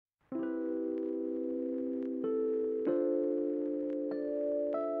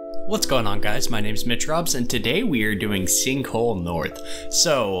What's going on, guys? My name's Mitch Robs, and today we are doing Sinkhole North.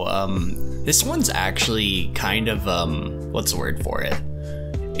 So, this one's actually kind of, what's the word for it?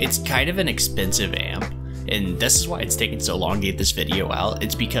 It's kind of an expensive amp, and this is why it's taken so long to get this video out.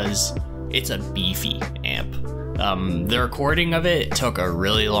 It's because it's a beefy amp. The recording of it took a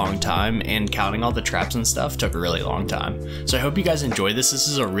really long time, and counting all the traps and stuff took a really long time. So I hope you guys enjoy this. This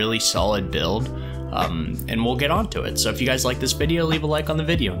is a really solid build. And we'll get on to it. So if you guys like this video, leave a like on the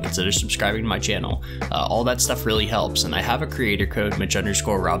video and consider subscribing to my channel. All that stuff really helps, and I have a creator code,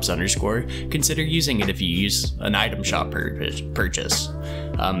 Mitch_Robs_. Consider using it if you use an item shop purchase.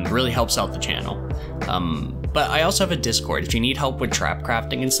 It really helps out the channel. But I also have a Discord. If you need help with trap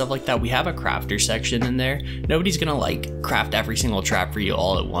crafting and stuff like that, we have a crafter section in there. Nobody's gonna like craft every single trap for you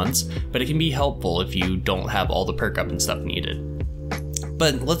all at once, but it can be helpful if you don't have all the perk up and stuff needed.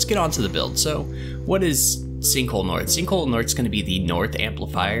 But let's get on to the build. So what is Sinkhole North? Sinkhole North is going to be the north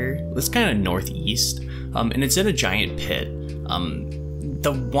amplifier. It's kind of northeast, and it's in a giant pit.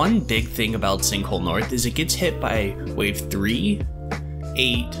 The one big thing about Sinkhole North is it gets hit by wave 3,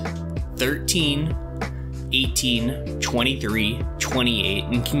 8, 13, 18, 23, 28,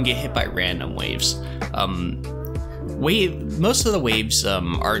 and can get hit by random waves. Most of the waves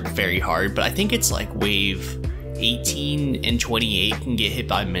aren't very hard, but I think it's like wave 18 and 28 can get hit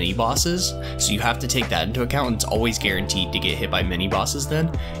by mini bosses, so you have to take that into account. It's always guaranteed to get hit by mini bosses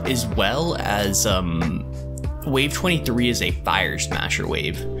then, as well as wave 23 is a fire smasher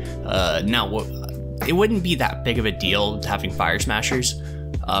wave. Now it wouldn't be that big of a deal having fire smashers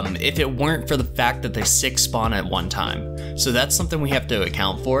if it weren't for the fact that there's 6 spawn at one time, so that's something we have to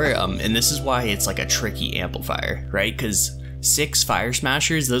account for, and this is why it's like a tricky amplifier, right? Because 6 fire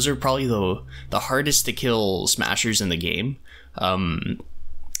smashers, those are probably the hardest to kill smashers in the game.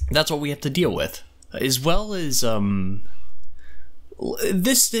 That's what we have to deal with, as well as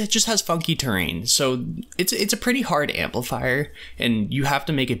this just has funky terrain, so it's a pretty hard amplifier, and you have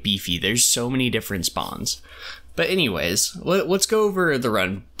to make it beefy. There's so many different spawns. But anyways, let's go over the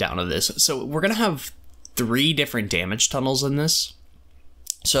rundown of this. So we're gonna have 3 different damage tunnels in this.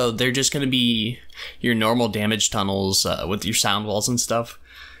 So they're just going to be your normal damage tunnels with your sound walls and stuff.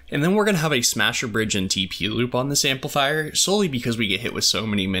 And then we're going to have a smasher bridge and TP loop on this amplifier, solely because we get hit with so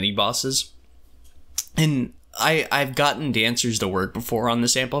many mini bosses. And I've gotten dancers to work before on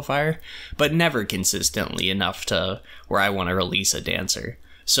this amplifier, but never consistently enough to where I want to release a dancer.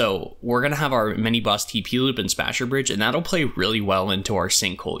 So we're going to have our mini boss TP loop and smasher bridge, and that'll play really well into our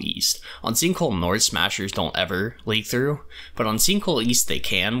Sinkhole East. On Sinkhole North, smashers don't ever leak through, but on Sinkhole East they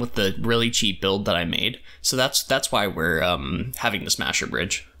can with the really cheap build that I made. So that's why we're having the smasher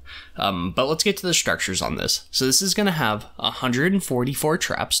bridge. But let's get to the structures on this. So this is going to have 144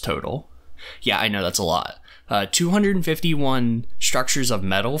 traps total. Yeah, I know that's a lot. 251 structures of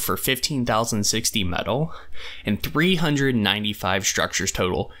metal for 15,060 metal, and 395 structures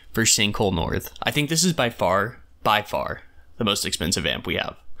total for Sinkhole North. I think this is by far the most expensive amp we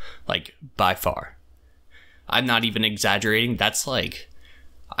have. Like, by far. I'm not even exaggerating. That's like,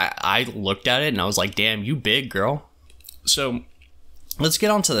 I looked at it and I was like, damn, you big, girl. So let's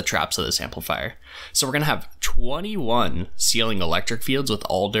get on to the traps of this amplifier. So we're going to have 21 ceiling electric fields with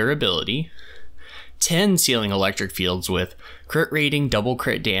all durability, 10 ceiling electric fields with crit rating, double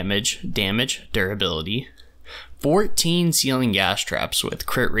crit damage, durability, 14 ceiling gas traps with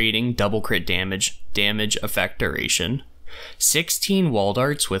crit rating, double crit damage, effect duration, 16 wall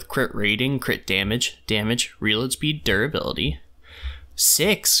darts with crit rating, crit damage, reload speed, durability,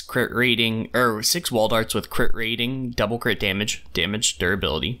 6 wall darts with crit rating, double crit damage,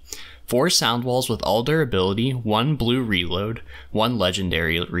 durability, 4 sound walls with all durability, 1 blue reload, 1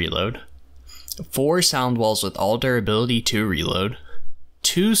 legendary reload, 4 sound walls with all durability, 2 reload,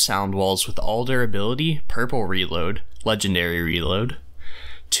 2 sound walls with all durability, purple reload, legendary reload,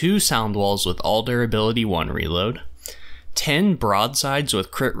 2 sound walls with all durability, 1 reload, 10 broadsides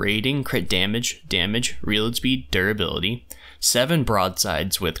with crit rating, crit damage, reload speed, durability, 7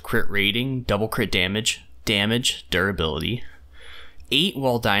 broadsides with crit rating, double crit damage, durability, 8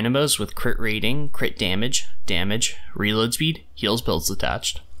 wall dynamos with crit rating, crit damage, reload speed, heals builds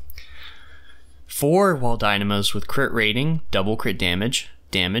attached, 4 wall dynamos with crit rating, double crit damage,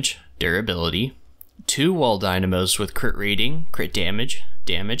 durability, 2 wall dynamos with crit rating, crit damage,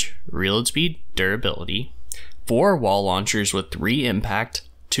 reload speed, durability, 4 wall launchers with 3 impact,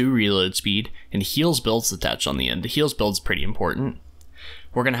 2 reload speed, and heals builds attached on the end. The heals build's pretty important.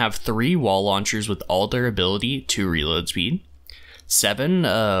 We're going to have 3 wall launchers with all durability, 2 reload speed, 7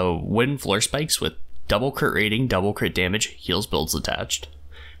 wooden floor spikes with double crit rating, double crit damage, heals builds attached,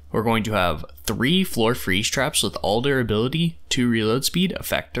 we're going to have 3 floor freeze traps with all durability, 2 reload speed,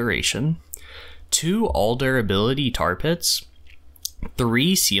 effect duration, 2 all durability tar pits,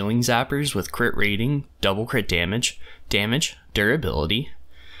 3 ceiling zappers with crit rating, double crit damage, durability,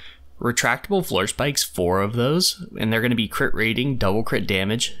 retractable floor spikes, 4 of those, and they're going to be crit rating, double crit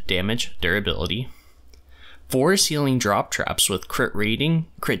damage, durability, 4 ceiling drop traps with crit rating,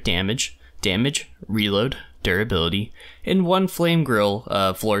 crit damage, reload, durability, and 1 flame grill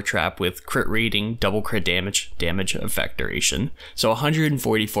floor trap with crit rating, double crit damage, effect duration. So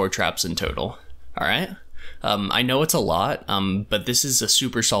 144 traps in total. Alright? I know it's a lot, but this is a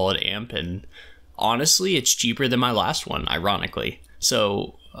super solid amp, and honestly, it's cheaper than my last one, ironically.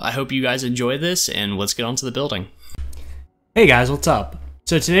 So I hope you guys enjoy this, and let's get on to the building. Hey guys, what's up?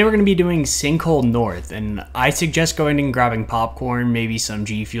 So today we're going to be doing Sinkhole North, and I suggest going and grabbing popcorn, maybe some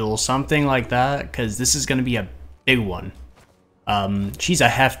G Fuel, something like that, because this is going to be a big one. She's a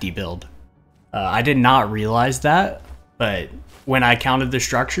hefty build. I did not realize that, but when I counted the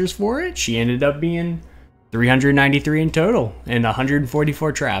structures for it, she ended up being 393 in total and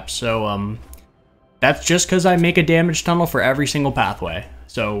 144 traps. So that's just because I make a damage tunnel for every single pathway.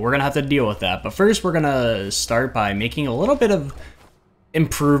 So we're going to have to deal with that. But first we're going to start by making a little bit of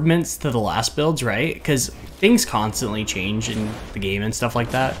improvements to the last builds, right? Because things constantly change in the game and stuff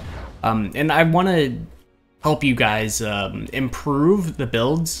like that. And I want to help you guys improve the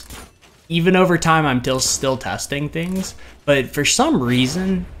builds. Even over time, I'm still testing things. But for some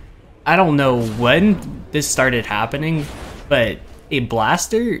reason, I don't know when this started happening, but a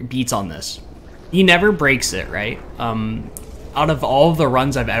blaster beats on this. He never breaks it, right? Out of all of the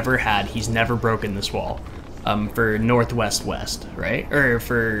runs I've ever had, he's never broken this wall. For Northwest West, right? Or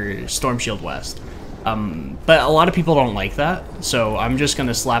for Storm Shield West. But a lot of people don't like that, so I'm just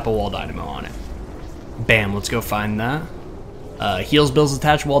gonna slap a wall dynamo on it. Bam, let's go find that. Heals, builds,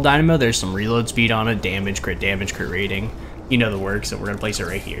 attached wall dynamo. There's some reload speed on it, damage, crit rating. You know the work, so we're gonna place it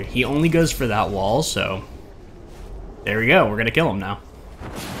right here. He only goes for that wall, so there we go. We're gonna kill him now.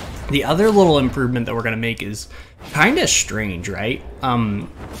 The other little improvement that we're gonna make is kind of strange, right?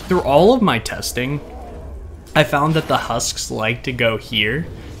 Through all of my testing, I found that the husks like to go here,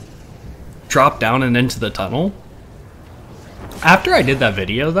 drop down and into the tunnel. After I did that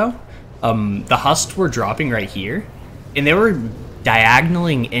video though, the husks were dropping right here, and they were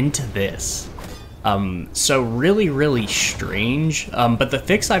diagonaling into this. So really strange. But the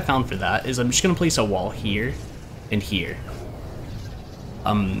fix I found for that is I'm just gonna place a wall here and here.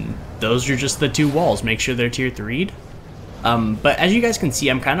 Those are just the 2 walls. Make sure they're tier 3'd. But as you guys can see,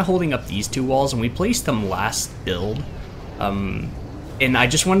 I'm kind of holding up these 2 walls, and we placed them last build. And I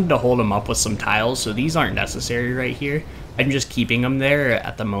just wanted to hold them up with some tiles, so these aren't necessary right here. I'm just keeping them there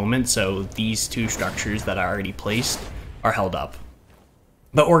at the moment, so these 2 structures that I already placed are held up.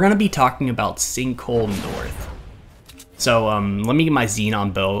 But we're going to be talking about Sinkhole North. So let me get my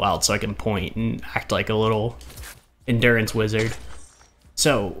Xenon bow out so I can point and act like a little endurance wizard.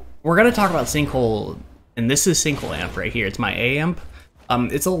 So we're going to talk about Sinkhole. And this is Sinkhole amp right here. It's my A amp.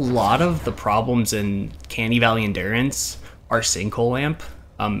 It's a lot of the problems in Canny Valley Endurance are Sinkhole amp.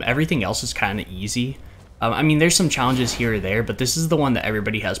 Everything else is kind of easy. I mean, there's some challenges here or there, but this is the one that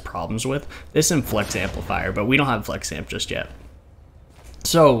everybody has problems with. This and Flex Amplifier, but we don't have Flex Amp just yet.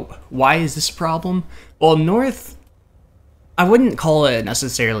 So why is this a problem? Well, North, I wouldn't call it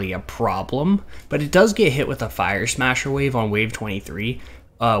necessarily a problem, but it does get hit with a Fire Smasher wave on wave 23.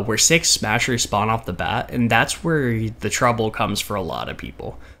 Where 6 smashers spawn off the bat, and that's where the trouble comes for a lot of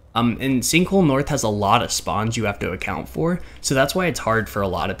people. And Sinkhole North has a lot of spawns you have to account for, so that's why it's hard for a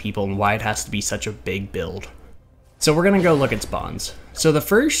lot of people and why it has to be such a big build. So we're gonna go look at spawns. So the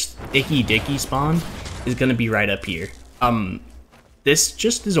first Icky Dicky spawn is gonna be right up here. This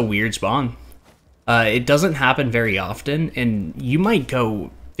just is a weird spawn. It doesn't happen very often, and you might go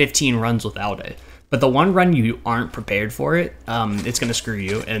 15 runs without it. But the one run you aren't prepared for it, it's going to screw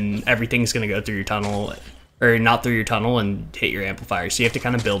you, and everything's going to go through your tunnel, or not through your tunnel, and hit your amplifier, so you have to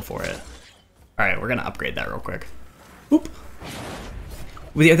kind of build for it. Alright, we're going to upgrade that real quick. Boop.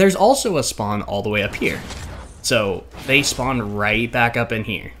 There's also a spawn all the way up here. So, they spawn right back up in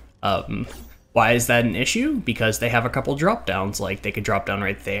here. Why is that an issue? Because they have a couple drop downs, like they could drop down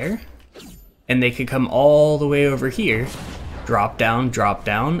right there, and they could come all the way over here, drop down,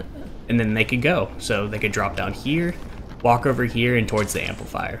 and then they could go. So they could drop down here, walk over here, and towards the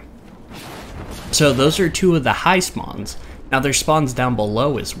amplifier. So those are 2 of the high spawns. Now there's spawns down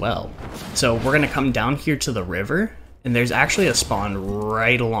below as well. So we're gonna come down here to the river, and there's actually a spawn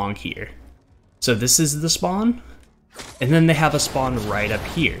right along here. So this is the spawn, and then they have a spawn right up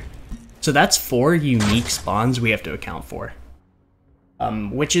here. So that's 4 unique spawns we have to account for.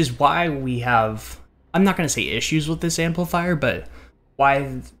 which is why we have, I'm not going to say issues with this amplifier, but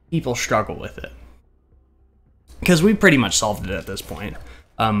why people struggle with it. Because we pretty much solved it at this point.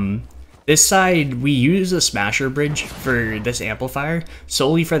 This side, we use a smasher bridge for this amplifier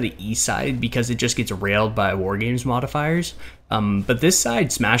solely for the east side because it just gets railed by Wargames modifiers. But this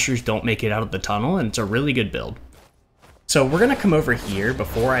side, smashers don't make it out of the tunnel, and it's a really good build. So we're gonna come over here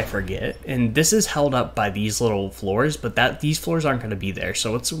before I forget, and this is held up by these little floors, but these floors aren't gonna be there.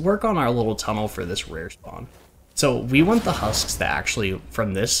 So let's work on our little tunnel for this rare spawn. So we want the husks to actually,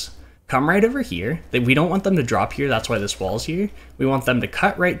 from this, come right over here. We don't want them to drop here, that's why this wall's here. We want them to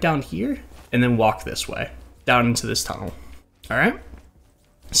cut right down here and then walk this way, down into this tunnel. All right?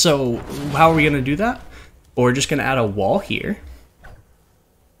 So how are we gonna do that? Well, we're just gonna add a wall here.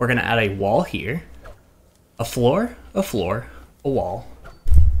 We're gonna add a wall here, a floor, a wall.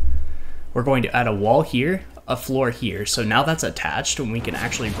 We're going to add a wall here, a floor here. So now that's attached and we can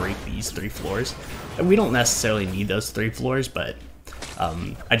actually break these 3 floors. And we don't necessarily need those 3 floors, but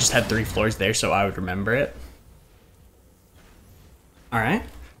I just had 3 floors there, so I would remember it. All right,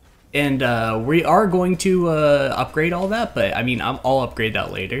 and we are going to upgrade all that, but I mean, I'll upgrade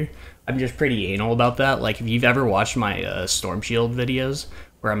that later. I'm just pretty anal about that. Like, if you've ever watched my Storm Shield videos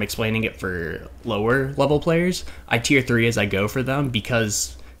where I'm explaining it for lower level players, I tier 3 as I go for them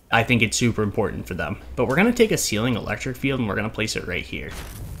because I think it's super important for them. But we're gonna take a ceiling electric field and we're gonna place it right here.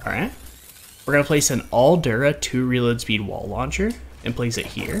 All right, we're gonna place an all Dura 2 reload speed wall launcher and place it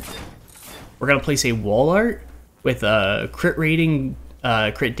here. We're gonna place a wall art with a crit rating,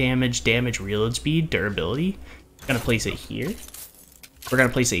 crit damage, reload speed, durability. Gonna place it here. We're gonna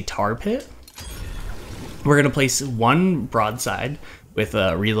place a tar pit. We're gonna place 1 broadside with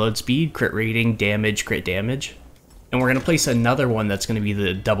reload speed, crit rating, damage, crit damage. And we're gonna place another one that's gonna be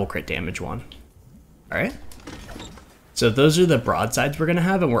the double crit damage one. All right. So those are the broadsides we're gonna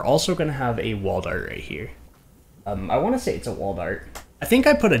have, and we're also gonna have a wall dart right here. I want to say it's a wall dart. I think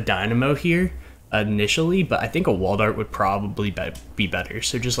I put a dynamo here initially, but I think a wall dart would probably be better.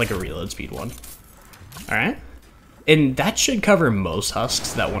 So just like a reload speed one. All right. And that should cover most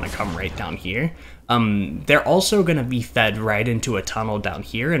husks that want to come right down here. They're also going to be fed right into a tunnel down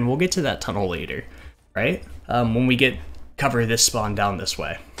here, and we'll get to that tunnel later, right? When we cover this spawn down this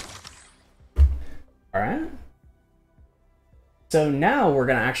way. All right. So now we're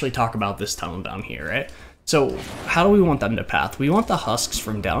going to actually talk about this tunnel down here, right? So how do we want them to path? We want the husks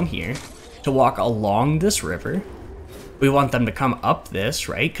from down here to walk along this river. We want them to come up this,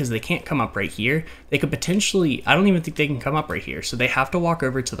 right? Because they can't come up right here. They could potentially, I don't even think they can come up right here. So they have to walk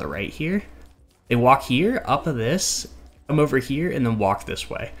over to the right here. They walk here, up of this, come over here, and then walk this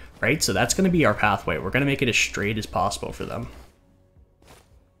way, right? So that's going to be our pathway. We're going to make it as straight as possible for them.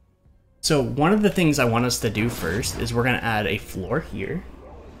 So one of the things I want us to do first is we're going to add a floor here.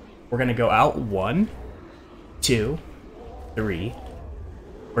 We're going to go out 1, 2, 3.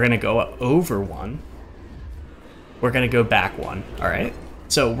 We're gonna go over 1. We're gonna go back 1. All right.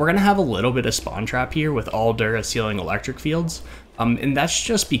 So we're gonna have a little bit of spawn trap here with all Dura ceiling electric fields, and that's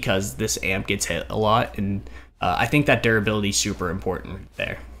just because this amp gets hit a lot, and I think that durability is super important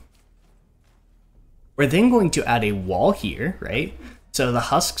there. We're then going to add a wall here, right? So the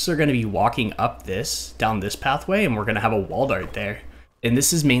husks are gonna be walking up this, down this pathway, and we're gonna have a wall dart there. And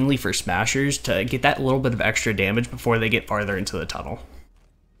this is mainly for smashers to get that little bit of extra damage before they get farther into the tunnel.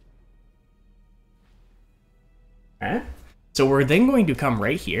 All right. So we're then going to come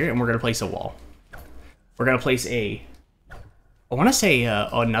right here and we're going to place a wall. We're going to place I want to say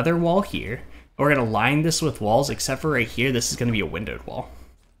another wall here. And we're going to line this with walls, except for right here, this is going to be a windowed wall.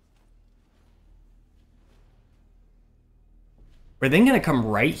 We're then going to come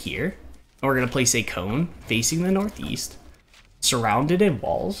right here and we're going to place a cone facing the northeast, surrounded in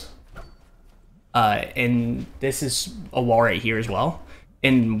walls. And this is a wall right here as well.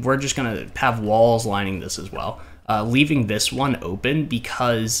 And we're just going to have walls lining this as well. Leaving this one open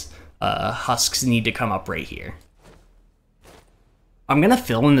because husks need to come up right here. I'm going to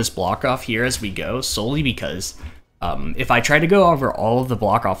fill in this block off here as we go, solely because if I try to go over all of the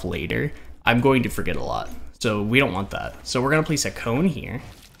block off later, I'm going to forget a lot. So we don't want that. So we're going to place a cone here,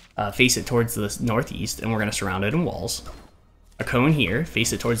 face it towards the northeast, and we're going to surround it in walls. A cone here,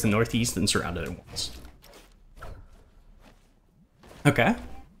 face it towards the northeast, and surround it in walls. Okay.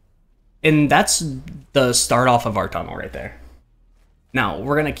 And that's the start off of our tunnel right there. Now,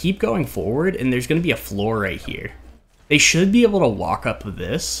 we're going to keep going forward, and there's going to be a floor right here. They should be able to walk up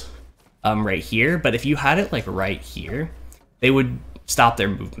this right here, but if you had it like right here, they would stop their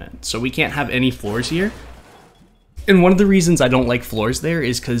movement. So we can't have any floors here. And one of the reasons I don't like floors there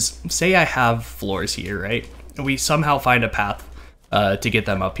is because, say I have floors here, right? And we somehow find a path to get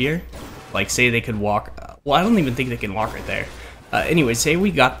them up here. Like, say they could walk, well, I don't even think they can walk right there. Anyway, say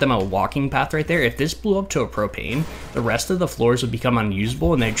we got them a walking path right there. If this blew up to a propane, the rest of the floors would become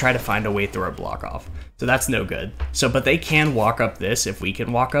unusable and they'd try to find a way through our block off. So that's no good. So, but they can walk up this if we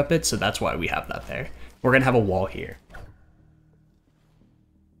can walk up it, so that's why we have that there. We're gonna have a wall here.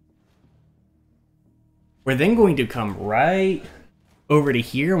 We're then going to come right over to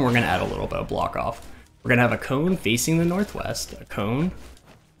here and we're gonna add a little bit of block off. We're gonna have a cone facing the northwest, a cone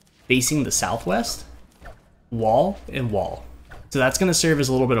facing the southwest, wall, and wall. So that's going to serve as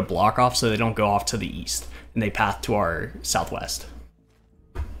a little bit of block off so they don't go off to the east and they path to our southwest.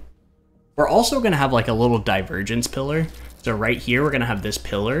 We're also going to have like a little divergence pillar. So right here, we're going to have this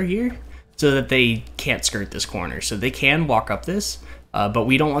pillar here so that they can't skirt this corner. So they can walk up this, but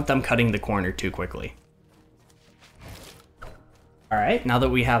we don't want them cutting the corner too quickly. All right, now that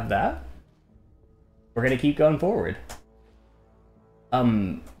we have that, we're going to keep going forward.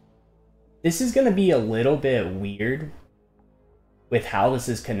 This is going to be a little bit weird with how this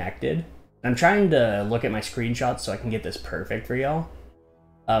is connected. I'm trying to look at my screenshots so I can get this perfect for y'all.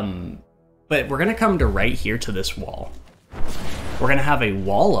 But we're gonna come to right here to this wall. We're gonna have a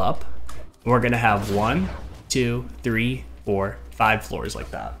wall up. And we're gonna have 1, 2, 3, 4, 5 floors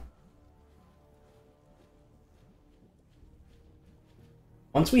like that.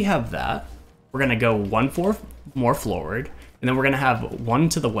 Once we have that, we're gonna go 1 floor more forward, and then we're gonna have 1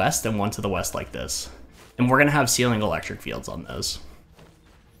 to the west and 1 to the west like this. And we're gonna have ceiling electric fields on those.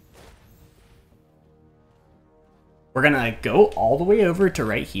 We're gonna go all the way over to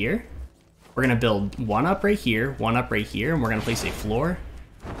right here. We're gonna build 1 up right here, 1 up right here, and we're gonna place a floor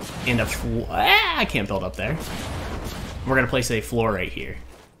and a floor. I can't build up there. We're gonna place a floor right here,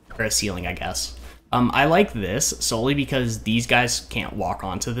 or a ceiling, I guess. I like this solely because these guys can't walk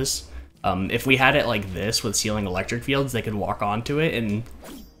onto this. If we had it like this with ceiling electric fields, they could walk onto it, and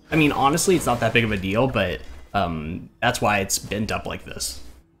I mean, honestly, it's not that big of a deal, but that's why it's bent up like this.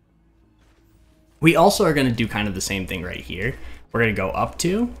 We also are going to do kind of the same thing right here. We're going to go up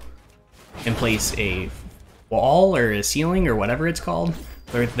to and place a wall or a ceiling or whatever it's called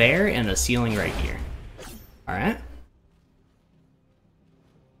right there, and a ceiling right here. All right.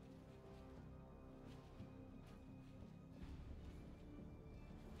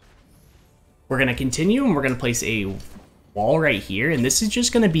 We're going to continue and we're going to place a wall right here, and this is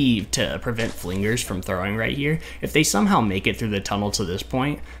just going to be to prevent flingers from throwing right here. If they somehow make it through the tunnel to this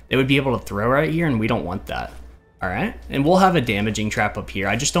point, they would be able to throw right here, and we don't want that. All right, and we'll have a damaging trap up here.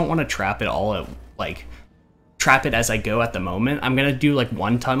 I just don't want to trap it all at, like, trap it as I go at the moment. I'm gonna do like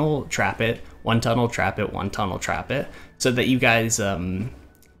 1 tunnel, trap it, 1 tunnel, trap it, 1 tunnel, trap it, so that you guys can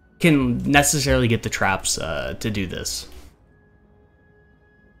necessarily get the traps to do this.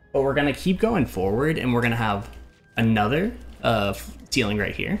 But we're gonna keep going forward, and we're gonna have another ceiling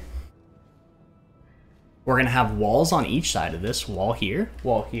right here. We're gonna have walls on each side of this, wall here,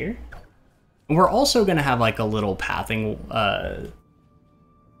 and we're also gonna have like a little pathing,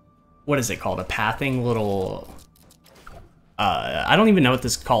 what is it called, a pathing little, I don't even know what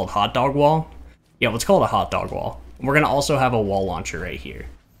this is called, hot dog wall? Yeah, let's call it a hot dog wall. And we're gonna also have a wall launcher right here.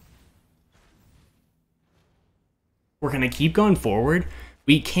 We're gonna keep going forward.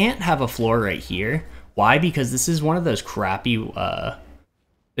 We can't have a floor right here. Why? Because this is one of those crappy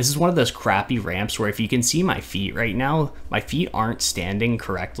ramps where, if you can see my feet right now, my feet aren't standing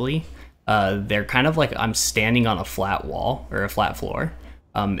correctly. They're kind of like I'm standing on a flat wall or a flat floor.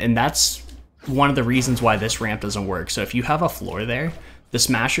 And that's one of the reasons why this ramp doesn't work. So if you have a floor there, the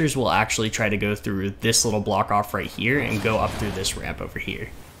smashers will actually try to go through this little block off right here and go up through this ramp over here.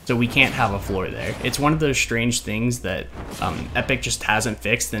 So we can't have a floor there. It's one of those strange things that Epic just hasn't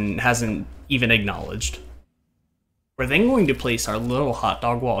fixed and hasn't even acknowledged. We're then going to place our little hot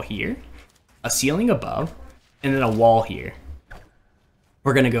dog wall here, a ceiling above, and then a wall here.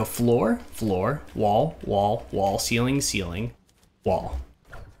 We're gonna go floor, floor, wall, wall, wall, ceiling, ceiling, wall.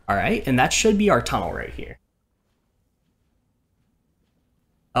 All right, and that should be our tunnel right here.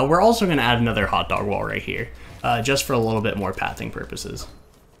 We're also gonna add another hot dog wall right here, just for a little bit more pathing purposes.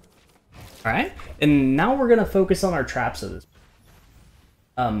 All right, and now we're gonna focus on our traps of this.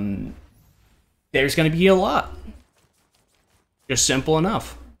 There's gonna be a lot. Just simple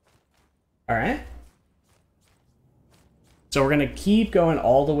enough. All right. So we're gonna keep going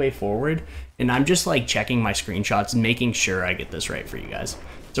all the way forward, and I'm just like checking my screenshots and making sure I get this right for you guys.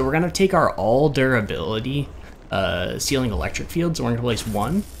 So we're gonna take our all durability ceiling electric fields, and we're gonna place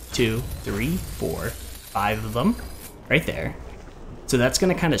 1, 2, 3, 4, 5 of them right there. So that's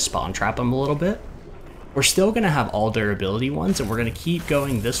gonna kind of spawn trap them a little bit. We're still gonna have all durability ones, and we're gonna keep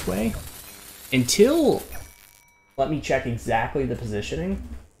going this way until Let me check exactly the positioning.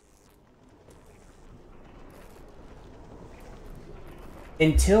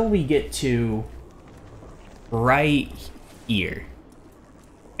 Until we get to right here.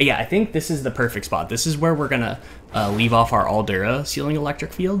 Yeah, I think this is the perfect spot. This is where we're gonna leave off our Aldera ceiling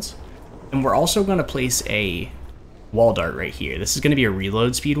electric fields. And we're also gonna place a wall dart right here. This is gonna be a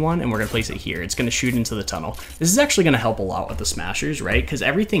reload speed one, and we're gonna place it here. It's gonna shoot into the tunnel. This is actually gonna help a lot with the smashers, right? Because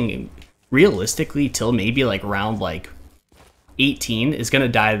everything, realistically, till maybe like round like 18 is gonna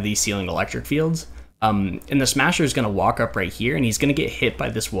die to these ceiling electric fields. And the smasher is gonna walk up right here, and he's gonna get hit by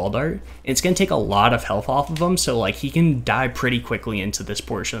this wall dart. And it's gonna take a lot of health off of him, so like he can die pretty quickly into this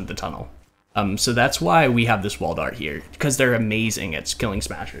portion of the tunnel. So that's why we have this wall dart here, because they're amazing at killing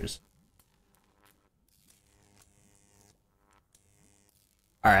smashers.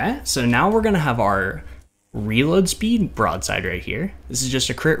 Alright, so now we're gonna have our reload speed broadside right here. This is just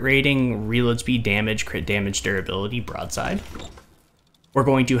a crit rating, reload speed, damage, crit damage, durability broadside. We're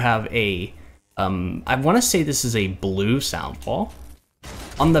going to have a I want to say this is a blue sound wall.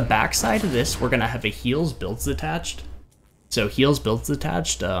 On the back side of this, we're going to have a heals builds attached. So heals builds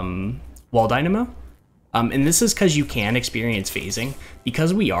attached wall dynamo. And this is because you can experience phasing.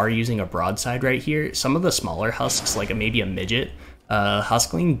 Because we are using a broadside right here, some of the smaller husks, like maybe a midget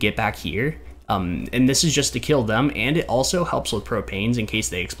huskling, get back here. And this is just to kill them, and it also helps with propanes in case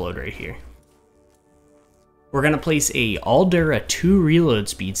they explode right here. We're going to place a Aldera 2 reload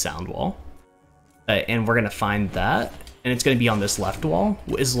speed sound wall. And we're gonna find that, and it's gonna be on this left wall,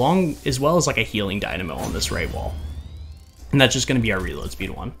 as well as like a healing dynamo on this right wall. And that's just gonna be our reload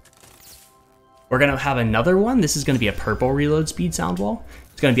speed one. We're gonna have another one. This is gonna be a purple reload speed sound wall.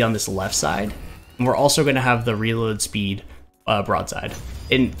 It's gonna be on this left side, and we're also gonna have the reload speed broadside.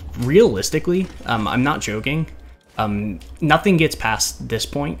 And realistically, I'm not joking, nothing gets past this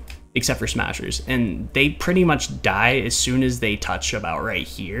point except for smashers, and they pretty much die as soon as they touch about right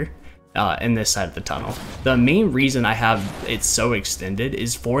here. In this side of the tunnel. The main reason I have it so extended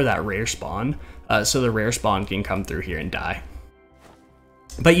is for that rare spawn, so the rare spawn can come through here and die.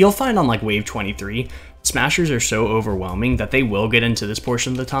 But you'll find on like wave 23, smashers are so overwhelming that they will get into this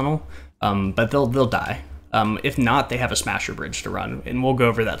portion of the tunnel, but they'll die. If not, they have a smasher bridge to run, and we'll go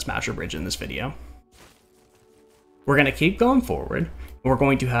over that smasher bridge in this video. We're gonna keep going forward. We're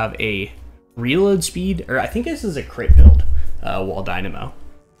going to have a reload speed, or I think this is a crit build wall dynamo.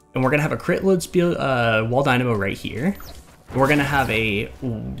 And we're going to have a crit load speed wall dynamo right here. We're going to have a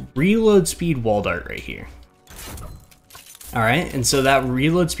reload speed wall dart right here. Alright, and so that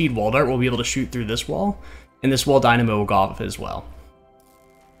reload speed wall dart will be able to shoot through this wall, and this wall dynamo will go off as well.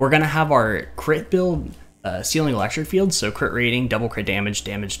 We're going to have our crit build ceiling electric field, so crit rating, double crit damage,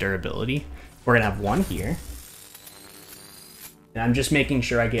 damage durability. We're going to have one here. And I'm just making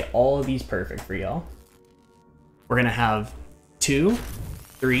sure I get all of these perfect for y'all. We're going to have 2,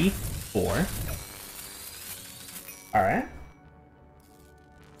 3, 4. Alright.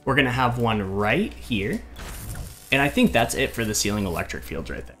 We're gonna have one right here. And I think that's it for the ceiling electric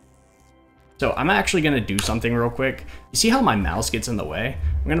fields right there. So I'm actually gonna do something real quick. You see how my mouse gets in the way?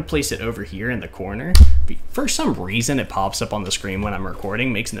 I'm gonna place it over here in the corner. For some reason it pops up on the screen when I'm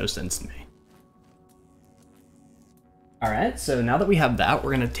recording. Makes no sense to me. Alright, so now that we have that,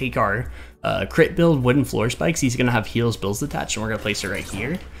 we're gonna take our crit build wooden floor spikes. He's gonna have heals builds attached, and we're gonna place it right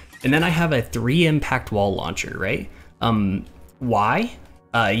here. And then I have a 3 impact wall launcher, right? Why?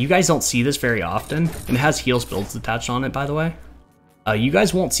 You guys don't see this very often, and it has heals builds attached on it, by the way. You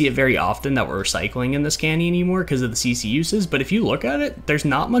guys won't see it very often that we're recycling in this Canny anymore because of the CC uses, but if you look at it, there's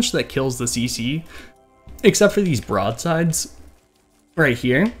not much that kills the CC, except for these broadsides right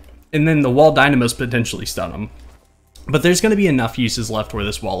here, and then the wall dynamos potentially stun them. But there's going to be enough uses left where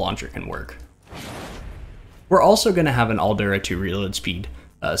this wall launcher can work. We're also going to have an Aldera 2 reload speed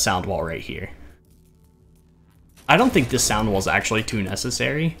sound wall right here. I don't think this sound wall is actually too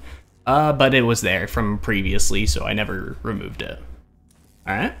necessary, but it was there from previously, so I never removed it.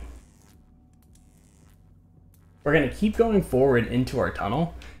 Alright. We're going to keep going forward into our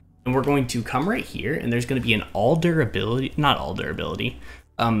tunnel, and we're going to come right here, and there's going to be an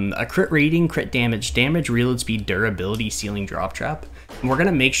a crit rating, crit damage, damage, reload speed, durability, ceiling drop trap. And we're going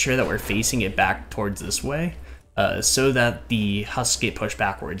to make sure that we're facing it back towards this way, so that the husks get pushed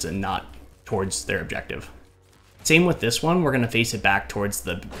backwards and not towards their objective. Same with this one, we're going to face it back towards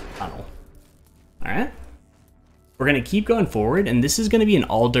the tunnel. Alright? We're going to keep going forward, and this is going to be an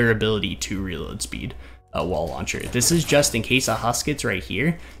all durability 2 reload speed wall launcher. This is just in case a husk gets right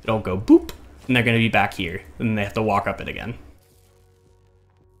here, it'll go boop, and they're going to be back here, and then they have to walk up it again.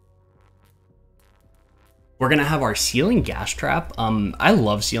 We're going to have our ceiling gas trap. I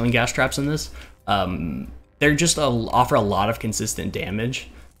love ceiling gas traps in this. they're just offer a lot of consistent damage.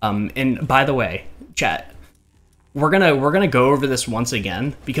 And by the way, chat, we're gonna go over this once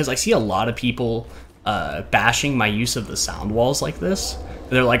again because I see a lot of people bashing my use of the sound walls like this.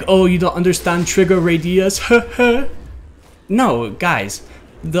 They're like, oh, you don't understand trigger radius. No, guys,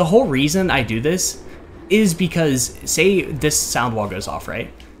 the whole reason I do this is because, say this sound wall goes off,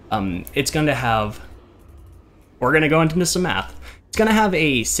 right? It's going to have, we're going to go into some math. It's going to have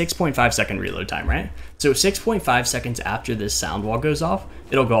a 6.5 second reload time, right? So 6.5 seconds after this sound wall goes off,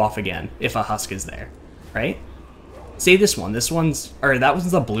 it'll go off again if a husk is there, right? Say this one's, or that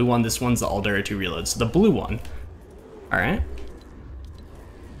one's the blue one, this one's the Aldera 2 reload. So the blue one, all right?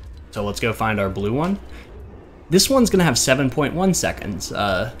 So let's go find our blue one. This one's gonna have 7.1 seconds,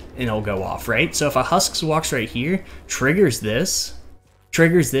 and it'll go off, right? So if a husk walks right here, triggers this,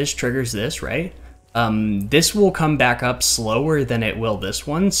 right? This will come back up slower than it will this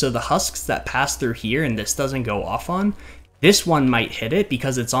one. So the husks that pass through here and this doesn't go off on, this one might hit it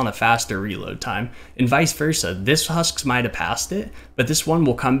because it's on a faster reload time, and vice versa. This husks might have passed it, but this one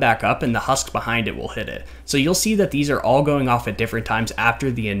will come back up and the husk behind it will hit it. So you'll see that these are all going off at different times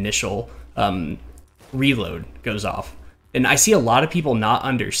after the initial reload goes off. And I see a lot of people not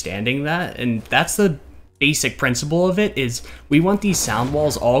understanding that, and that's the basic principle of it, is we want these sound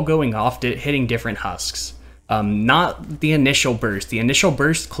walls all going off to hitting different husks. Not the initial burst. The initial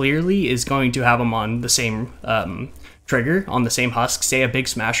burst clearly is going to have them on the same trigger, on the same husk. Say a big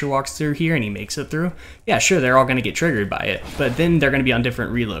smasher walks through here and he makes it through. Yeah, sure, they're all going to get triggered by it, but then they're going to be on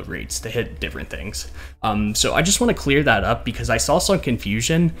different reload rates to hit different things. So I just want to clear that up because I saw some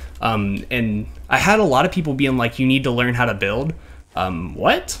confusion, and I had a lot of people being like, you need to learn how to build.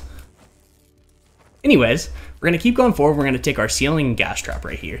 What? Anyways, we're going to keep going forward. We're going to take our ceiling gas trap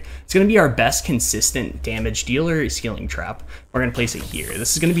right here. It's going to be our best consistent damage dealer ceiling trap. We're going to place it here.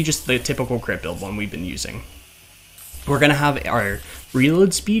 This is going to be just the typical crit build one we've been using. We're going to have our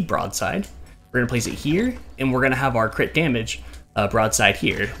reload speed broadside. We're going to place it here, and we're going to have our crit damage broadside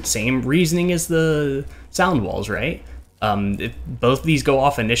here. Same reasoning as the sound walls, right? If both of these go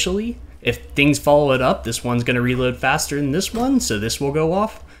off initially, if things follow it up, this one's going to reload faster than this one, so this will go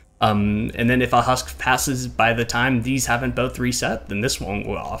off. And then if a husk passes by the time these haven't both reset, then this one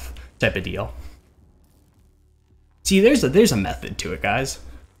will go off, type of deal. See, there's a method to it, guys.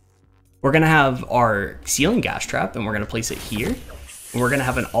 We're going to have our ceiling gas trap, and we're going to place it here. And we're going to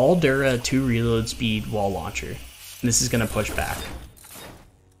have an Aldera 2 reload speed wall launcher. And this is going to push back.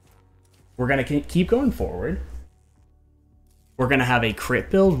 We're going to keep going forward. We're going to have a crit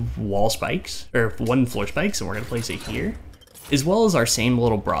build wall spikes, or wooden floor spikes, and we're going to place it here, as well as our same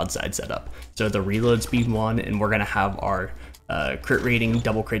little broadside setup. So the reload speed one, and we're going to have our crit rating,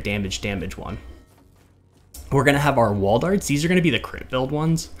 double crit damage one. We're going to have our wall darts. These are going to be the crit build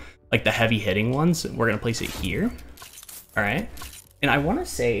ones, like the heavy hitting ones. We're going to place it here. All right. And I want to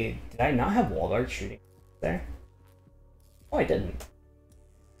say, did I not have wall darts shooting there? Oh, I didn't.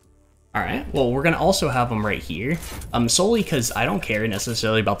 All right. Well, we're going to also have them right here, solely because I don't care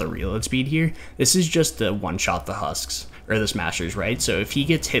necessarily about the reload speed here. This is just to one-shot the husks, or the smashers, right? So if he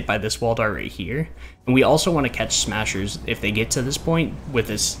gets hit by this wall dart right here, and we also want to catch smashers if they get to this point with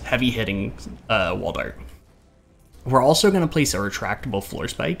this heavy hitting wall dart. We're also going to place a retractable floor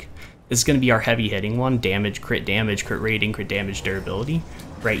spike. This is going to be our heavy hitting one, damage, crit rating, crit damage, durability,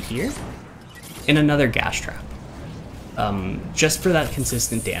 right here. And another gas trap. Just for that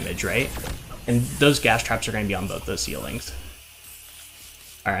consistent damage, right? And those gas traps are going to be on both those ceilings.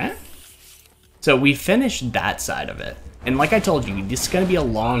 Alright. So we finished that side of it. And like I told you, this is going to be a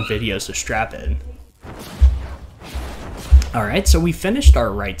long video, so strap in. Alright, so we finished our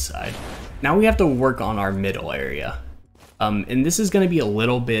right side. Now we have to work on our middle area. And this is going to be a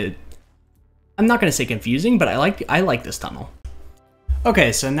little bit, I'm not going to say confusing, but I like this tunnel.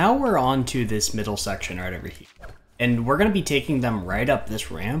 Okay, so now we're on to this middle section right over here. And we're going to be taking them right up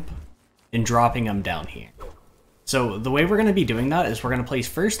this ramp and dropping them down here. So the way we're going to be doing that is we're going to place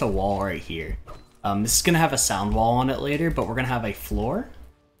first a wall right here. This is going to have a sound wall on it later, but we're going to have a floor,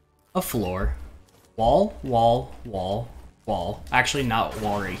 wall, wall. Actually, not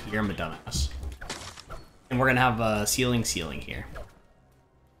wall right here, I'm a dumbass. And we're going to have a ceiling here.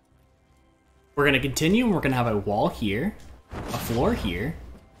 We're going to continue, and we're going to have a wall here, a floor here,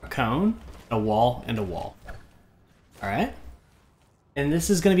 a cone, a wall, and a wall. Alright? And this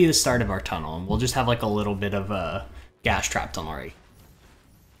is going to be the start of our tunnel, and we'll just have like a little bit of a gas trap tunnel right.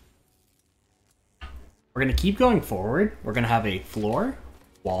 We're going to keep going forward. We're going to have a floor,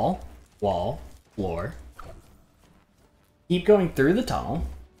 wall, floor. Keep going through the tunnel.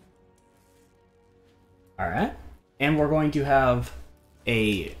 Alright. And we're going to have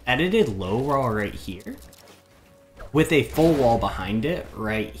a edited low wall right here. with a full wall behind it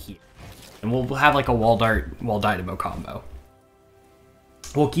right here. And we'll have like a wall dart, wall dynamo combo.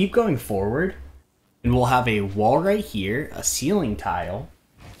 We'll keep going forward, and we'll have a wall right here, a ceiling tile,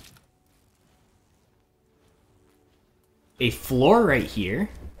 a floor right here.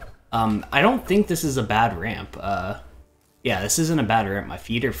 I don't think this is a bad ramp. Yeah, this isn't a bad ramp. My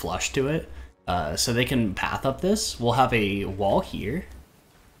feet are flush to it, so they can path up this. We'll have a wall here,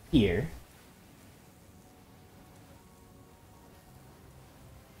 here.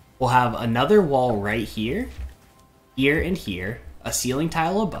 We'll have another wall right here, here, and here. A ceiling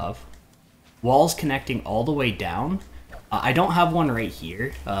tile above. Walls connecting all the way down. I don't have one right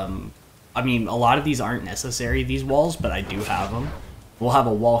here. I mean, a lot of these aren't necessary, these walls, but I do have them. We'll have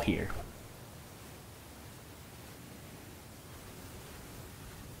a wall here.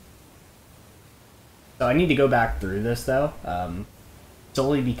 So I need to go back through this, though,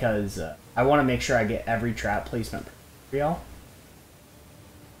 solely because I want to make sure I get every trap placement for y'all.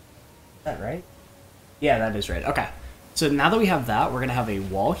 Is that right? Yeah, that is right. Okay. So now that we have that, we're going to have a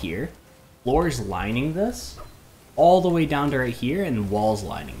wall here. Floors lining this all the way down to right here, and walls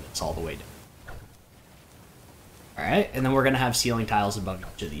lining this all the way down. Alright, and then we're going to have ceiling tiles above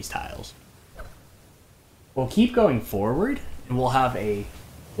each of these tiles. We'll keep going forward, and we'll have a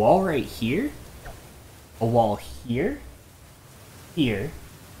wall right here, a wall here, here,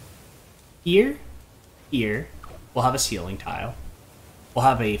 here, here. We'll have a ceiling tile. We'll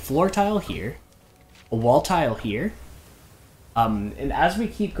have a floor tile here, a wall tile here. And as we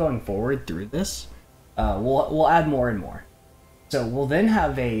keep going forward through this, we'll add more and more. So we'll then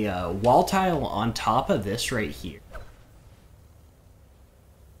have a wall tile on top of this right here.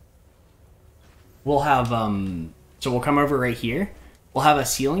 We'll have, so we'll come over right here. We'll have a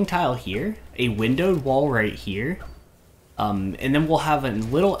ceiling tile here, a windowed wall right here, and then we'll have a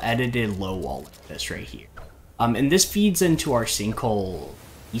little edited low wall like this right here. And this feeds into our Sinkhole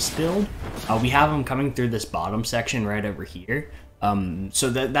east build. We have them coming through this bottom section right over here, so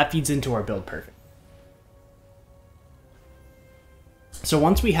that feeds into our build perfect. So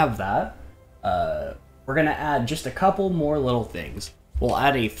once we have that, we're going to add just a couple more little things. We'll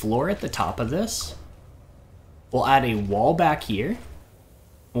add a floor at the top of this. We'll add a wall back here.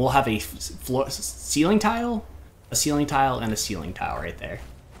 We'll have a ceiling tile, a ceiling tile, and a ceiling tile right there.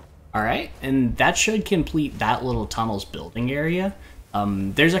 Alright, and that should complete that little tunnel's building area.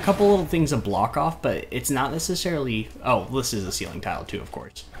 There's a couple little things to block off, but it's not necessarily... Oh, this is a ceiling tile too, of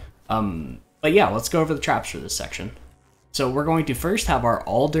course. But yeah, let's go over the traps for this section. So we're going to first have our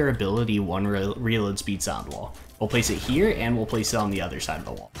all durability 1 reload speed sound wall. We'll place it here, and we'll place it on the other side of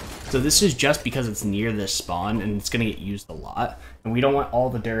the wall. So this is just because it's near this spawn, and it's going to get used a lot, and we don't want all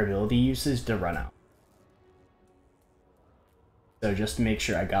the durability uses to run out. So just to make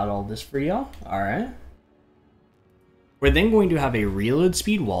sure I got all this for y'all. Alright. We're then going to have a reload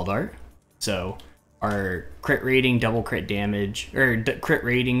speed wall dart. So our crit rating, double crit damage, or crit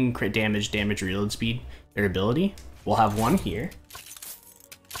rating, crit damage, damage reload speed, durability. We'll have one here.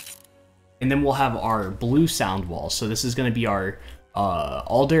 And then we'll have our blue sound wall. So this is going to be our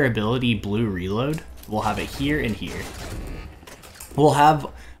all durability blue reload. We'll have it here and here. We'll have...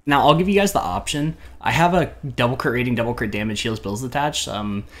 Now, I'll give you guys the option. I have a double crit rating, double crit damage, heals builds attached.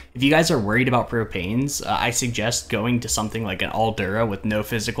 If you guys are worried about propanes, I suggest going to something like an all dura with no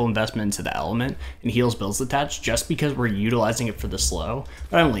physical investment into the element and heals builds attached, just because we're utilizing it for the slow.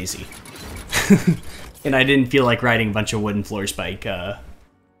 But I'm lazy. And I didn't feel like riding a bunch of wooden floor spike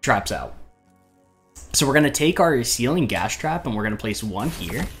traps out. So we're going to take our ceiling gas trap, and we're going to place one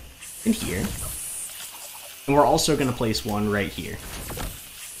here and here. And we're also going to place one right here.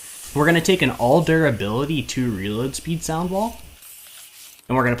 We're going to take an all durability 2 reload speed sound wall,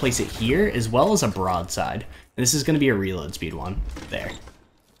 and we're going to place it here as well as a broadside. And this is going to be a reload speed one there.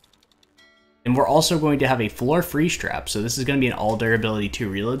 And we're also going to have a floor freeze trap. So this is going to be an all durability 2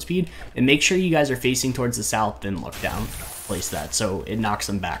 reload speed. And make sure you guys are facing towards the south, then look down. Place that so it knocks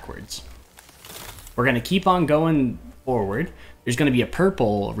them backwards. We're going to keep on going forward. There's going to be a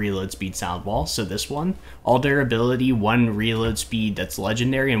purple reload speed sound wall, so this one. All durability, 1 reload speed that's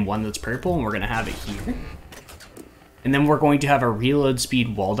legendary, and 1 that's purple, and we're going to have it here. And then we're going to have a reload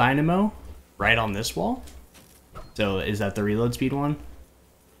speed wall dynamo right on this wall. So is that the reload speed one?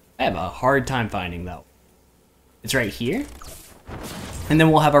 I have a hard time finding that. It's right here. And then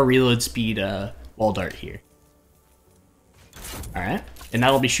we'll have a reload speed wall dart here. Alright, and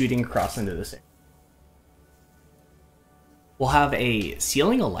that'll be shooting across into this area. We'll have a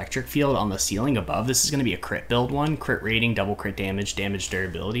ceiling electric field on the ceiling above. This is going to be a crit build one. Crit rating, double crit damage, damage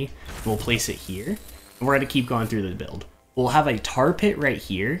durability. We'll place it here. And we're going to keep going through the build. We'll have a tar pit right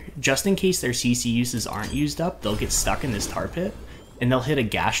here, just in case their CC uses aren't used up. They'll get stuck in this tar pit, and they'll hit a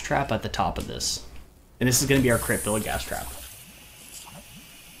gas trap at the top of this. And this is going to be our crit build gas trap.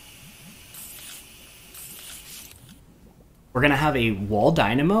 We're going to have a wall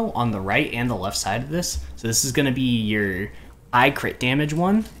dynamo on the right and the left side of this. So this is going to be your high crit damage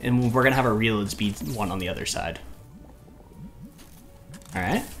one, and we're going to have a reload speed one on the other side.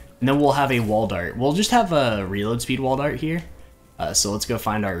 Alright, and then we'll have a wall dart. We'll just have a reload speed wall dart here. So let's go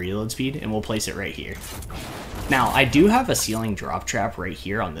find our reload speed, and we'll place it right here. Now, I do have a ceiling drop trap right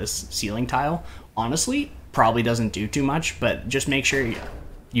here on this ceiling tile. Honestly, probably doesn't do too much, but just make sure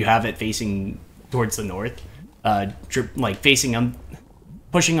you have it facing towards the north. Like facing them,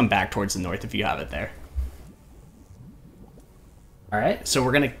 pushing them back towards the north if you have it there. Alright, so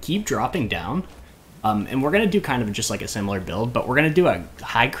we're going to keep dropping down. And we're going to do kind of just like a similar build, but we're going to do a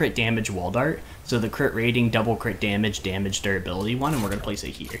high crit damage wall dart. So the crit rating, double crit damage, damage durability one, and we're going to place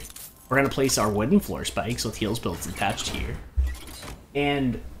it here. We're going to place our wooden floor spikes with heals builds attached here.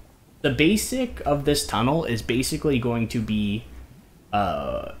 And the basic of this tunnel is basically going to be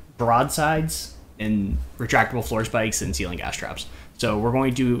broadsides and retractable floor spikes and ceiling gas traps. So we're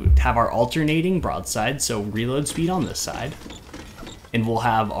going to have our alternating broadside, so reload speed on this side. And we'll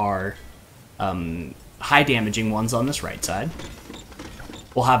have our high damaging ones on this right side.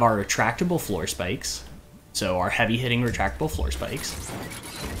 We'll have our retractable floor spikes, so our heavy hitting retractable floor spikes.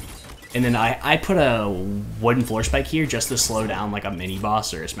 And then I put a wooden floor spike here just to slow down like a mini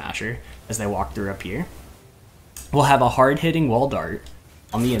boss or a smasher as they walk through up here. We'll have a hard hitting wall dart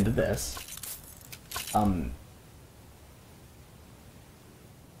on the end of this.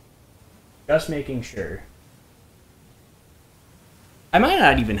 Just making sure. I might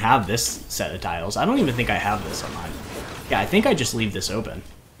not even have this set of tiles. I don't even think I have this on mine. Yeah, I think I just leave this open.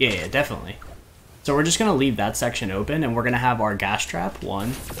 Yeah, definitely. So we're just going to leave that section open, and we're going to have our gas trap,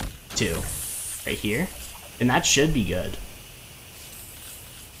 1, 2, right here. And that should be good.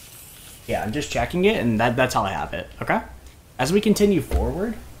 Yeah, I'm just checking it, and that's how I have it, okay? As we continue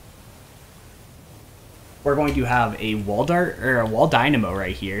forward, we're going to have a wall dart, or a wall dynamo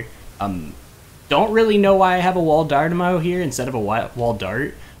right here. Don't really know why I have a wall dynamo here instead of a wall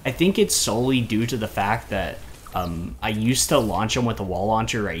dart. I think it's solely due to the fact that I used to launch them with a wall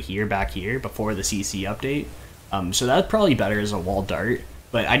launcher right here, back here, before the CC update. So that's probably better as a wall dart,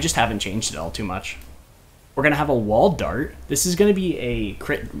 but I just haven't changed it all too much. We're going to have a wall dart. This is going to be a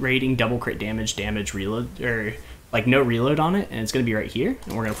crit rating, double crit damage, reload, or like no reload on it, and it's going to be right here,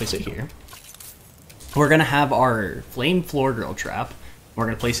 and we're going to place it here. We're going to have our flame floor grill trap. We're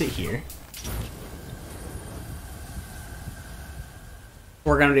going to place it here.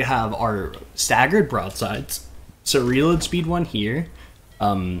 We're going to have our staggered broadsides. So reload speed one here,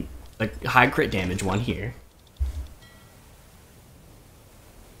 like high crit damage one here.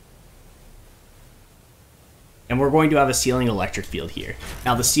 And we're going to have a ceiling electric field here.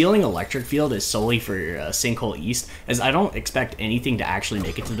 Now the ceiling electric field is solely for Sinkhole East, as I don't expect anything to actually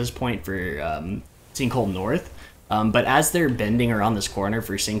make it to this point for Sinkhole North. But as they're bending around this corner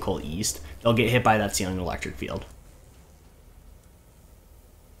for Sinkhole East, they'll get hit by that ceiling electric field.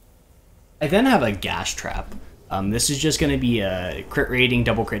 I then have a gas trap. This is just going to be a crit rating,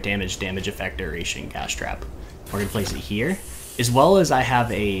 double crit damage, damage effect duration gas trap. We're going to place it here, as well as I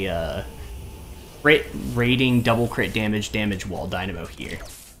have a crit rating, double crit damage wall dynamo here.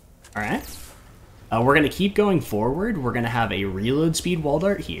 Alright. We're going to keep going forward. We're going to have a reload speed wall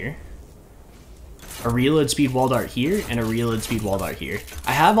dart here, a reload speed wall dart here, and a reload speed wall dart here.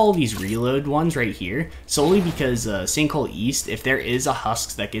 I have all these reload ones right here, solely because Sinkhole East, if there is a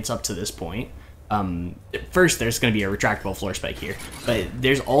husk that gets up to this point, first there's going to be a retractable floor spike here, but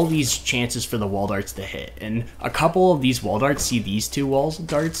there's all these chances for the wall darts to hit, and a couple of these wall darts, see these two wall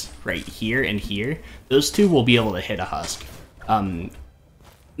darts right here and here, those two will be able to hit a husk. I'm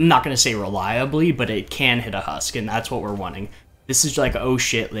not going to say reliably, but it can hit a husk, and that's what we're wanting. This is like, oh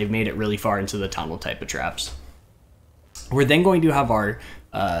shit, they've made it really far into the tunnel type of traps. We're then going to have our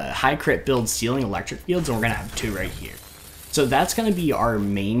high crit build ceiling electric fields, and we're going to have 2 right here. So that's going to be our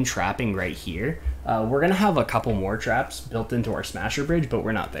main trapping right here. We're going to have a couple more traps built into our smasher bridge, but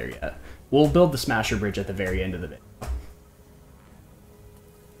we're not there yet. We'll build the smasher bridge at the very end of the video.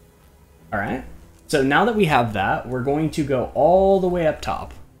 Alright, so now that we have that, we're going to go all the way up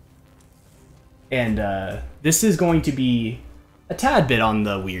top. And this is going to be a tad bit on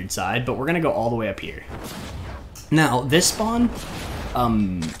the weird side, but we're going to go all the way up here. Now, this spawn,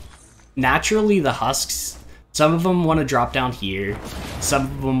 naturally the husks Some of them want to drop down here, some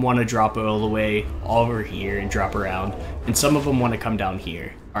of them want to drop all the way over here and drop around, and some of them want to come down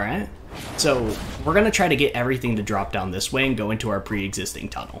here, alright? So we're going to try to get everything to drop down this way and go into our pre-existing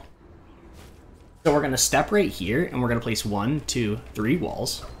tunnel. So we're going to step right here, and we're going to place 1, 2, 3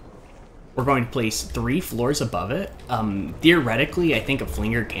 walls. We're going to place 3 floors above it. Theoretically, I think a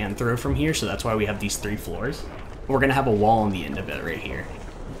flinger can throw from here, so that's why we have these 3 floors. We're going to have a wall on the end of it right here.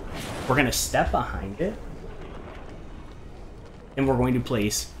 We're going to step behind it, and we're going to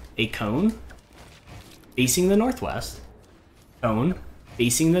place a cone facing the northwest, cone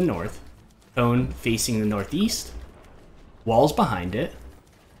facing the north, cone facing the northeast, walls behind it,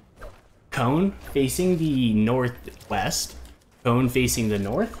 cone facing the northwest, cone facing the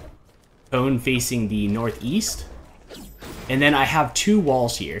north, cone facing the northeast, and then I have 2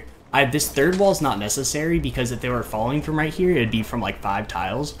 walls here. This third wall is not necessary because if they were falling from right here, it'd be from like 5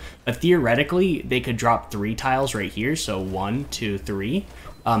 tiles. But theoretically, they could drop 3 tiles right here, so 1, 2, 3.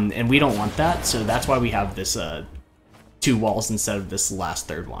 And we don't want that, so that's why we have this 2 walls instead of this last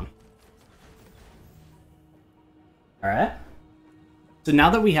third one. Alright. So now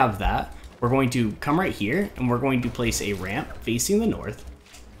that we have that, we're going to come right here, and we're going to place a ramp facing the north,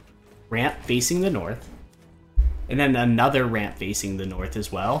 ramp facing the north, and then another ramp facing the north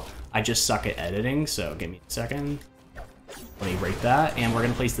as well. I just suck at editing, so give me a second. Let me write that, and we're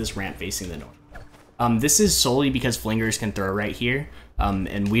going to place this ramp facing the north. This is solely because flingers can throw right here,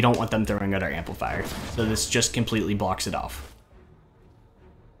 and we don't want them throwing at our amplifier, so this just completely blocks it off.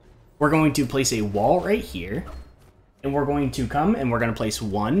 We're going to place a wall right here, and we're going to come and we're going to place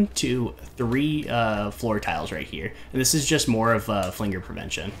 1, 2, 3 floor tiles right here, and this is just more of flinger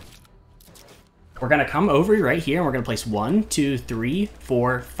prevention. We're going to come over right here, and we're going to place 1, 2, 3,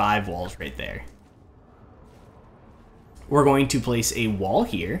 4, 5 walls right there. We're going to place a wall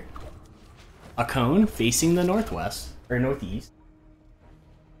here, a cone facing the northwest, or northeast.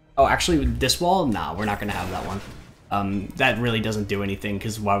 Oh, actually, this wall? Nah, we're not going to have that one. That really doesn't do anything,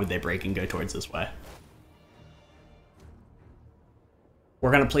 because why would they break and go towards this way? We're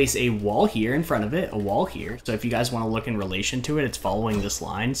going to place a wall here in front of it, a wall here. So if you guys want to look in relation to it, it's following this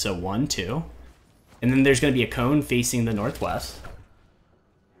line, so 1, 2. And then there's going to be a cone facing the northwest.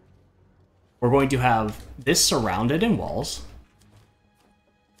 We're going to have this surrounded in walls.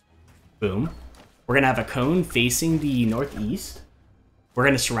 Boom. We're going to have a cone facing the northeast. We're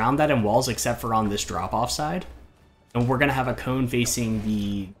going to surround that in walls except for on this drop-off side. And we're going to have a cone facing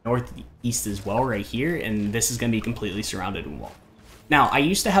the northeast as well right here. And this is going to be completely surrounded in walls. Now, I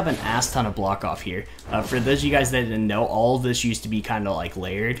used to have an ass ton of block off here. For those of you guys that didn't know, all of this used to be kind of like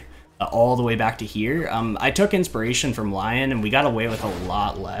layered. All the way back to here. I took inspiration from Lion, and we got away with a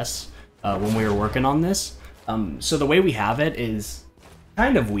lot less when we were working on this. So the way we have it is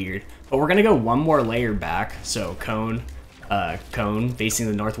kind of weird, but we're gonna go one more layer back. So cone facing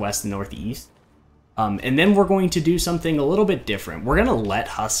the northwest and northeast. And then we're going to do something a little bit different. We're gonna let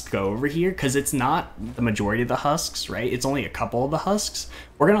husks go over here because it's not the majority of the husks, right? It's only a couple of the husks.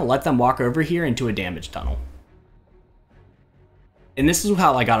 We're gonna let them walk over here into a damage tunnel. And this is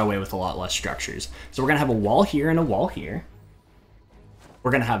how I got away with a lot less structures. So we're going to have a wall here and a wall here.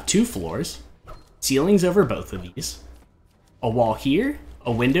 We're going to have 2 floors, ceilings over both of these, a wall here,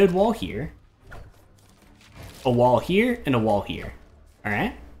 a windowed wall here, a wall here, and a wall here. All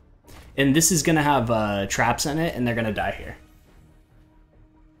right? And this is going to have traps in it, and they're going to die here.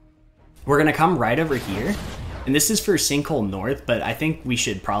 We're going to come right over here, and this is for Sinkhole North, but I think we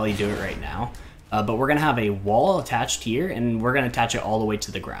should probably do it right now. But we're going to have a wall attached here, and we're going to attach it all the way to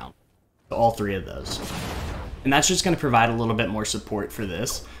the ground. So all 3 of those. And that's just going to provide a little bit more support for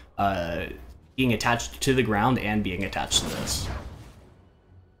this, being attached to the ground and being attached to this.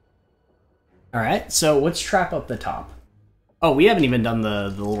 Alright, so let's trap up the top. Oh, we haven't even done the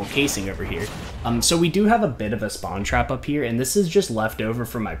little casing over here. So we do have a bit of a spawn trap up here, and this is just left over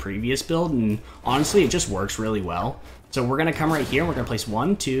from my previous build, and honestly, it just works really well. So we're going to come right here, and we're going to place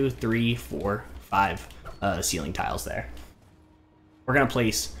 1, 2, 3, 4, 5 ceiling tiles there. We're going to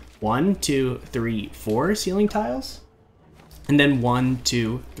place 1, 2, 3, 4 ceiling tiles, and then 1,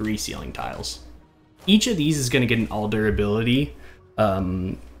 2, 3 ceiling tiles. Each of these is going to get an all durability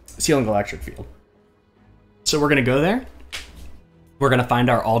ceiling electric field. So we're going to go there. We're going to find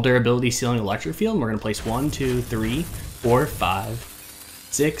our all durability ceiling electric field, and we're going to place 1, 2, 3, 4, 5,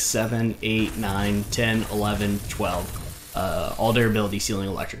 6, 7, 8, 9, 10, 11, 12. All durability ceiling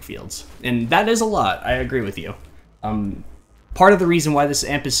electric fields. And that is a lot, I agree with you. Part of the reason why this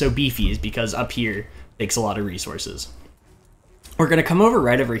amp is so beefy is because up here takes a lot of resources. We're going to come over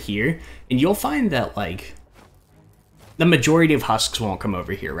right over here, and you'll find that, like, the majority of husks won't come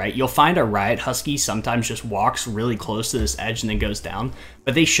over here, right? You'll find a riot husky sometimes just walks really close to this edge and then goes down,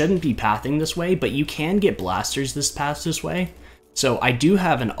 but they shouldn't be pathing this way, but you can get blasters this path this way. So I do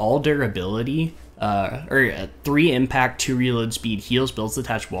have an all durability, or a 3 impact, 2 reload speed, heals, builds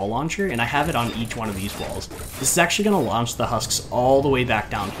detached wall launcher, and I have it on each one of these walls. This is actually going to launch the husks all the way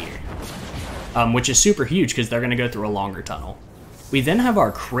back down here, which is super huge because they're going to go through a longer tunnel. We then have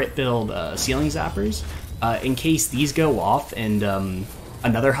our crit build ceiling zappers. In case these go off and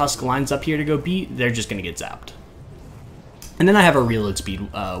another husk lines up here to go beat, they're just going to get zapped. And then I have a reload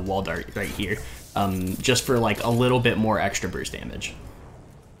speed wall dart right here, just for like a little bit more extra burst damage.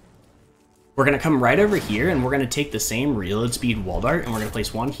 We're going to come right over here and we're going to take the same reload speed wall dart and we're going to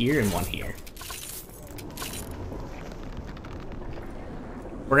place one here and one here.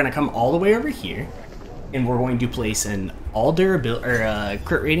 We're going to come all the way over here and we're going to place an all durability or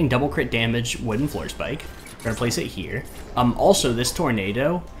crit rating double crit damage wooden floor spike. We're going to place it here. Also, this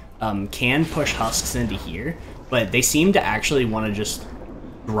tornado can push husks into here, but they seem to actually want to just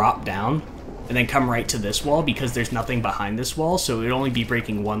drop down and then come right to this wall because there's nothing behind this wall, so it would only be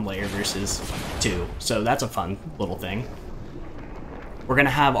breaking 1 layer versus 2. So that's a fun little thing. We're going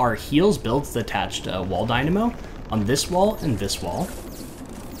to have our heals builds detached wall dynamo on this wall and this wall.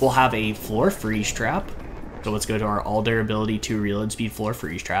 We'll have a floor freeze trap. So let's go to our all durability 2 reload speed floor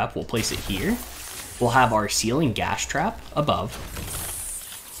freeze trap. We'll place it here. We'll have our ceiling gas trap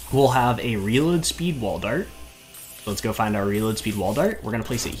above. We'll have a reload speed wall dart. So let's go find our reload speed wall dart. We're going to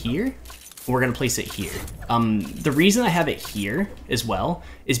place it here. We're going to place it here. The reason I have it here as well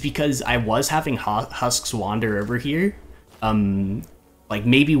is because I was having husks wander over here. Like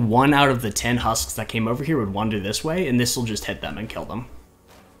maybe 1 out of the 10 husks that came over here would wander this way, and this will just hit them and kill them.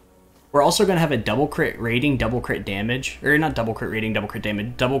 We're also going to have a double crit rating, double crit damage, or not double crit rating, double crit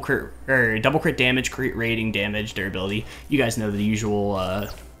damage, double crit damage, crit rating, damage, durability. You guys know the usual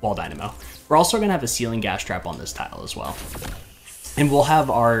wall dynamo. We're also going to have a ceiling gas trap on this tile as well. And we'll have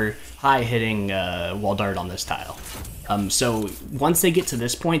our high hitting wall dart on this tile. So once they get to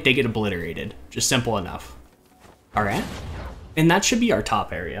this point, they get obliterated. Just simple enough. All right. And that should be our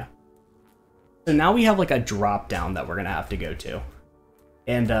top area. So now we have like a drop down that we're going to have to go to.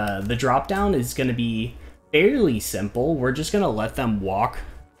 And the drop down is going to be fairly simple. We're just going to let them walk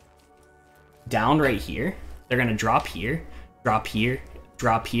down right here. They're going to drop here, drop here,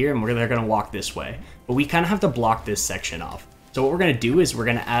 drop here, and they're going to walk this way. But we kind of have to block this section off. So what we're going to do is we're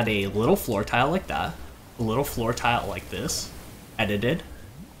going to add a little floor tile like that, a little floor tile like this, edited.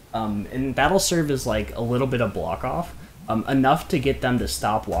 And that'll serve as like a little bit of block off, enough to get them to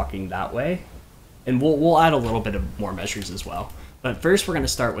stop walking that way. And we'll add a little bit of more measures as well. But first we're going to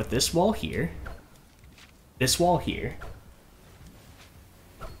start with this wall here, this wall here.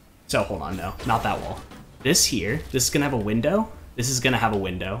 So hold on, no, not that wall. This here, this is going to have a window. This is going to have a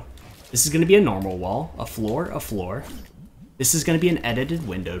window. This is going to be a normal wall, a floor, a floor. This is going to be an edited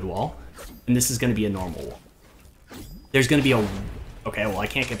windowed wall. And this is going to be a normal wall. There's going to be a... Okay, well, I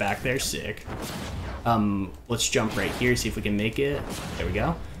can't get back there. Sick. Let's jump right here, see if we can make it. There we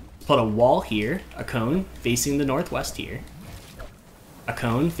go. Put a wall here, a cone facing the northwest here. A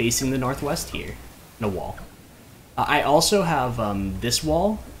cone facing the northwest here. And a wall. I also have this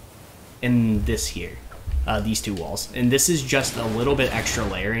wall and this here. These 2 walls. And this is just a little bit extra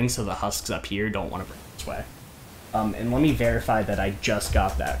layering so the husks up here don't want to break this way. And let me verify that I just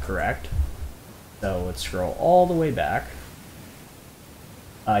got that correct. So let's scroll all the way back.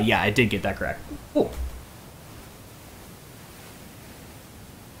 Yeah, I did get that correct. Cool.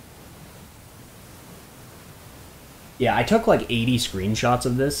 Yeah, I took like 80 screenshots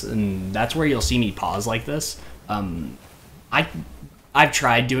of this, and that's where you'll see me pause like this. I've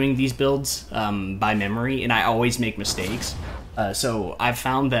tried doing these builds by memory, and I always make mistakes. So I've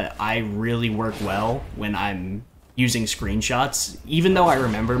found that I really work well when I'm using screenshots. Even though I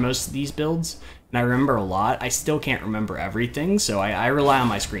remember most of these builds, and I remember a lot, I still can't remember everything, so I rely on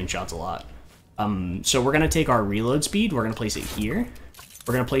my screenshots a lot. So we're going to take our reload speed, we're going to place it here.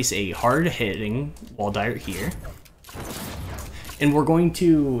 We're going to place a hard-hitting wall dart here. And we're going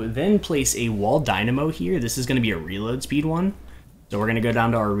to then place a wall dynamo here. This is going to be a reload speed one. So we're going to go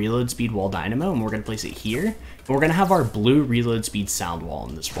down to our reload speed wall dynamo, and we're going to place it here. And we're going to have our blue reload speed sound wall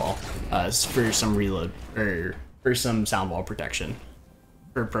in this wall for some reload, or for some sound wall protection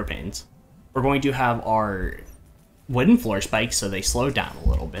for propanes. We're going to have our wooden floor spikes so they slow down a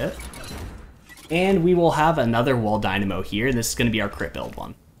little bit. And we will have another wall dynamo here, and this is going to be our crit build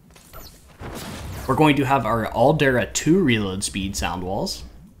one. We're going to have our Aldera 2 reload speed sound walls.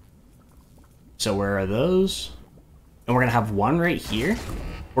 So where are those? And we're going to have one right here.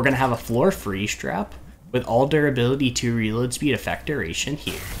 We're going to have a floor freeze trap. with all durability to reload speed effect duration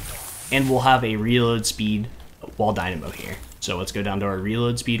here. And we'll have a reload speed wall dynamo here. So let's go down to our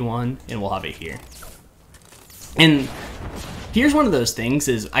reload speed one, and we'll have it here. And here's one of those things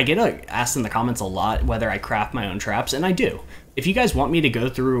is I get asked in the comments a lot whether I craft my own traps, and I do. If you guys want me to go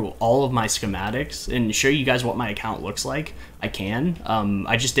through all of my schematics and show you guys what my account looks like, I can.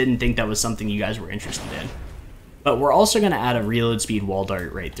 I just didn't think that was something you guys were interested in. But we're also going to add a reload speed wall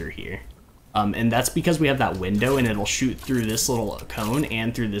dart right through here. And that's because we have that window, and it'll shoot through this little cone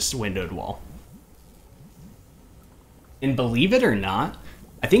and through this windowed wall. And believe it or not,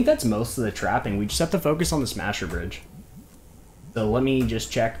 I think that's most of the trapping. We just have to focus on the smasher bridge. So let me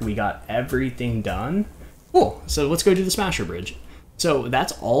just check. We got everything done. Cool. So let's go do the smasher bridge. So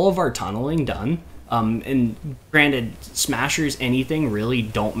that's all of our tunneling done. And granted, smashers, anything really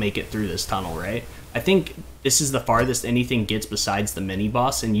don't make it through this tunnel, right? I think this is the farthest anything gets besides the mini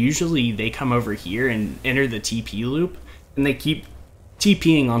boss, and usually they come over here and enter the TP loop, and they keep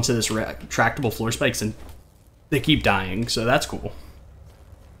TPing onto this retractable floor spikes, and they keep dying, so that's cool.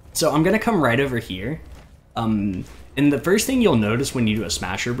 So I'm gonna come right over here, and the first thing you'll notice when you do a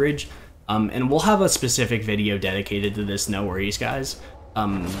smasher bridge, and we'll have a specific video dedicated to this, no worries guys.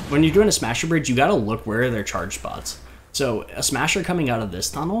 When you're doing a smasher bridge, you gotta look where are their charge spots. So a smasher coming out of this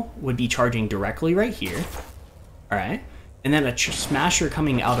tunnel would be charging directly right here, all right? And then a smasher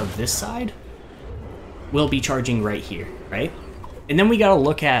coming out of this side will be charging right here, right? And then we gotta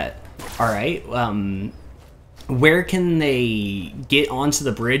look at, all right, where can they get onto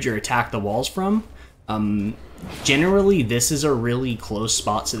the bridge or attack the walls from? Generally, this is a really close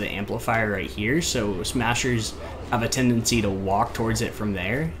spot to the amplifier right here, so smashers have a tendency to walk towards it from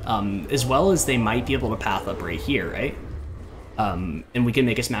there, as well as they might be able to path up right here, right? And we can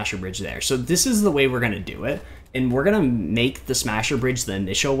make a smasher bridge there. So this is the way we're going to do it, and we're going to make the smasher bridge the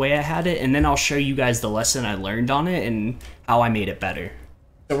initial way I had it, and then I'll show you guys the lesson I learned on it and how I made it better.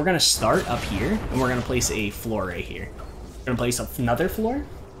 So we're going to start up here, and we're going to place a floor right here. We're going to place another floor,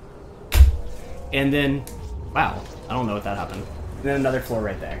 and then, wow, I don't know what that happened. And then another floor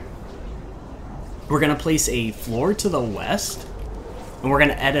right there. We're going to place a floor to the west, and we're going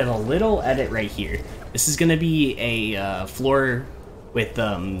to edit a little edit right here. This is going to be a floor with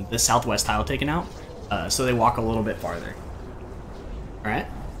the southwest tile taken out, so they walk a little bit farther. All right.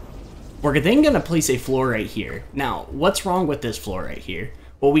 We're then going to place a floor right here. Now, what's wrong with this floor right here?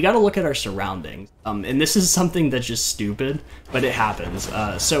 Well, we got to look at our surroundings, and this is something that's just stupid, but it happens.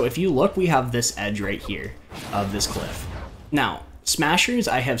 So if you look, we have this edge right here of this cliff. Now, smashers,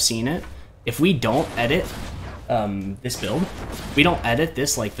 I have seen it. If we don't edit this build, we don't edit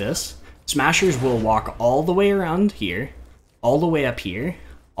this like this, smashers will walk all the way around here, all the way up here,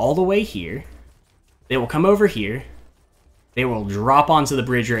 all the way here. They will come over here. They will drop onto the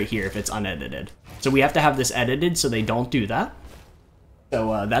bridge right here if it's unedited. So we have to have this edited so they don't do that.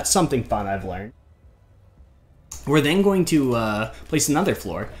 So that's something fun I've learned. We're then going to place another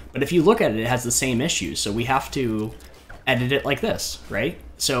floor, but if you look at it, it has the same issues. So we have to edit it like this, right?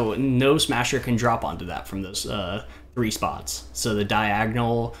 So no smasher can drop onto that from those 3 spots. So the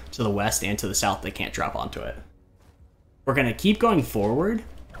diagonal to the west and to the south, they can't drop onto it. We're gonna keep going forward,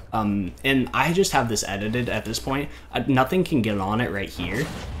 and I just have this edited at this point. Nothing can get on it right here,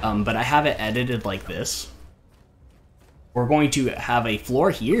 but I have it edited like this. We're going to have a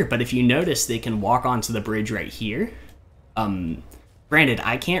floor here, but if you notice, they can walk onto the bridge right here. Granted,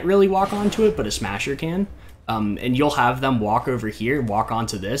 I can't really walk onto it, but a smasher can. And you'll have them walk over here, walk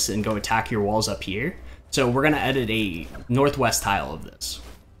onto this, and go attack your walls up here. So we're going to edit a northwest tile of this.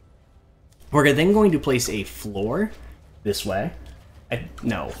 We're then going to place a floor this way.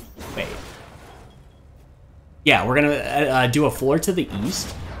 No, wait. Yeah, we're going to do a floor to the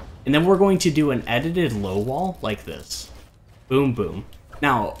east, and then we're going to do an edited low wall like this. Boom, boom.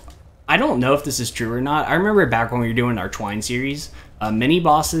 Now, I don't know if this is true or not. I remember back when we were doing our Twine series, mini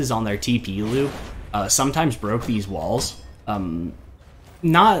bosses on their TP loop sometimes broke these walls.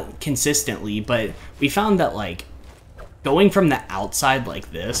 Not consistently, but we found that, like, going from the outside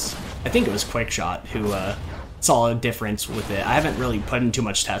like this, I think it was Quickshot who saw a difference with it. I haven't really put in too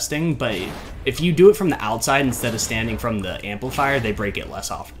much testing, but if you do it from the outside instead of standing from the amplifier, they break it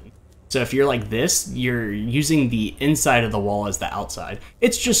less often. So if you're like this, you're using the inside of the wall as the outside.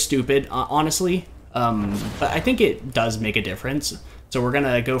 It's just stupid, honestly, but I think it does make a difference. So we're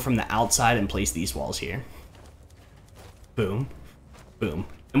gonna go from the outside and place these walls here. Boom, boom.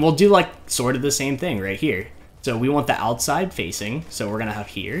 And we'll do like sort of the same thing right here. So we want the outside facing, so we're gonna have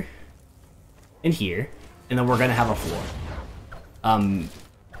here and here, and then we're gonna have a floor.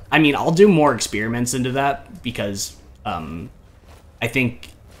 I mean, I'll do more experiments into that because I think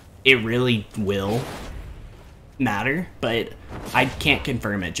it really will matter, but I can't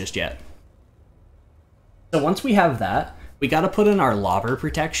confirm it just yet. So once we have that, we got to put in our lobber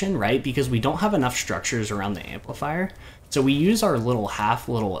protection, right? Because we don't have enough structures around the amplifier. So we use our little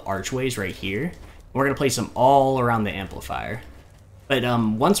archways right here. We're going to place them all around the amplifier. But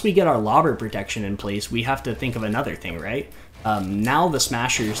once we get our lobber protection in place, we have to think of another thing, right? Now the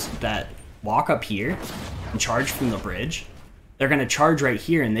smashers that walk up here and charge from the bridge, they're going to charge right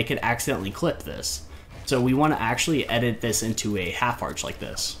here and they could accidentally clip this. So we want to actually edit this into a half arch like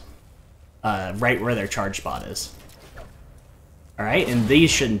this, right where their charge spot is. Alright, and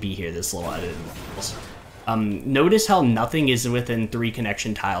these shouldn't be here, this little edited walls. Notice how nothing is within 3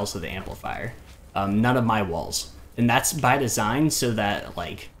 connection tiles of the amplifier. None of my walls. And that's by design so that,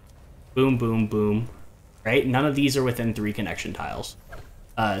 like, boom, boom, boom, right? None of these are within 3 connection tiles.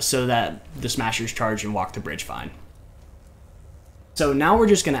 So that the smashers charge and walk the bridge fine. So now we're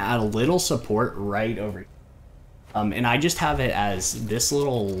just going to add a little support right over here. And I just have it as this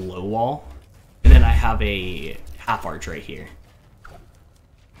little low wall. And then I have a half arch right here.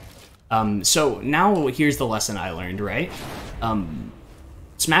 So now here's the lesson I learned, right?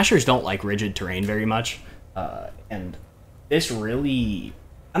 Smashers don't like rigid terrain very much. And this really,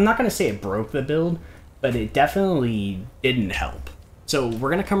 I'm not going to say it broke the build, but it definitely didn't help. So we're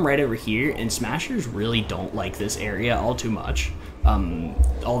going to come right over here, and smashers really don't like this area all too much.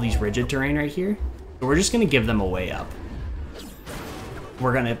 All these rigid terrain right here. So we're just going to give them a way up.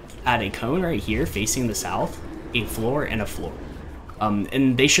 We're going to add a cone right here facing the south, a floor, and a floor.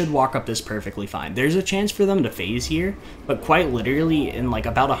 And they should walk up this perfectly fine. There's a chance for them to phase here, but quite literally in like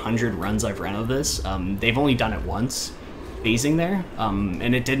about 100 runs I've run of this, they've only done it once, phasing there,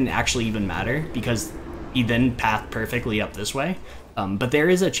 and it didn't actually even matter because he then pathed perfectly up this way. But there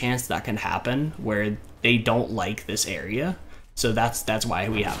is a chance that can happen where they don't like this area, so that's why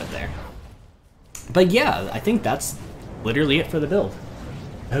we have it there. But yeah, I think that's literally it for the build.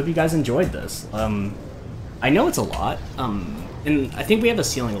 I hope you guys enjoyed this. I know it's a lot. And I think we have a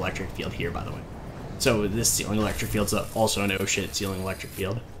ceiling electric field here, by the way. So this ceiling electric field's also an oh shit ceiling electric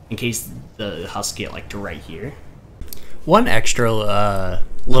field, in case the husks get like to right here. One extra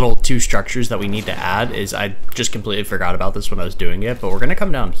little 2 structures that we need to add is, I just completely forgot about this when I was doing it, but we're going to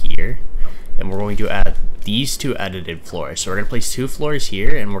come down here and we're going to add these 2 edited floors. So we're going to place 2 floors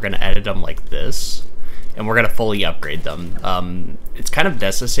here and we're going to edit them like this. And we're going to fully upgrade them. It's kind of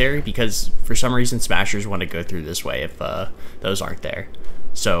necessary because for some reason smashers want to go through this way if those aren't there.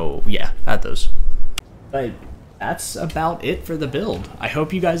 So yeah, add those. But that's about it for the build. I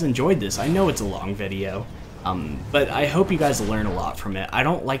hope you guys enjoyed this. I know it's a long video, but I hope you guys learn a lot from it. I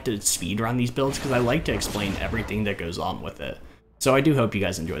don't like to speedrun these builds because I like to explain everything that goes on with it. So I do hope you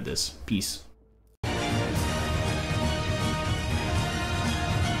guys enjoyed this. Peace.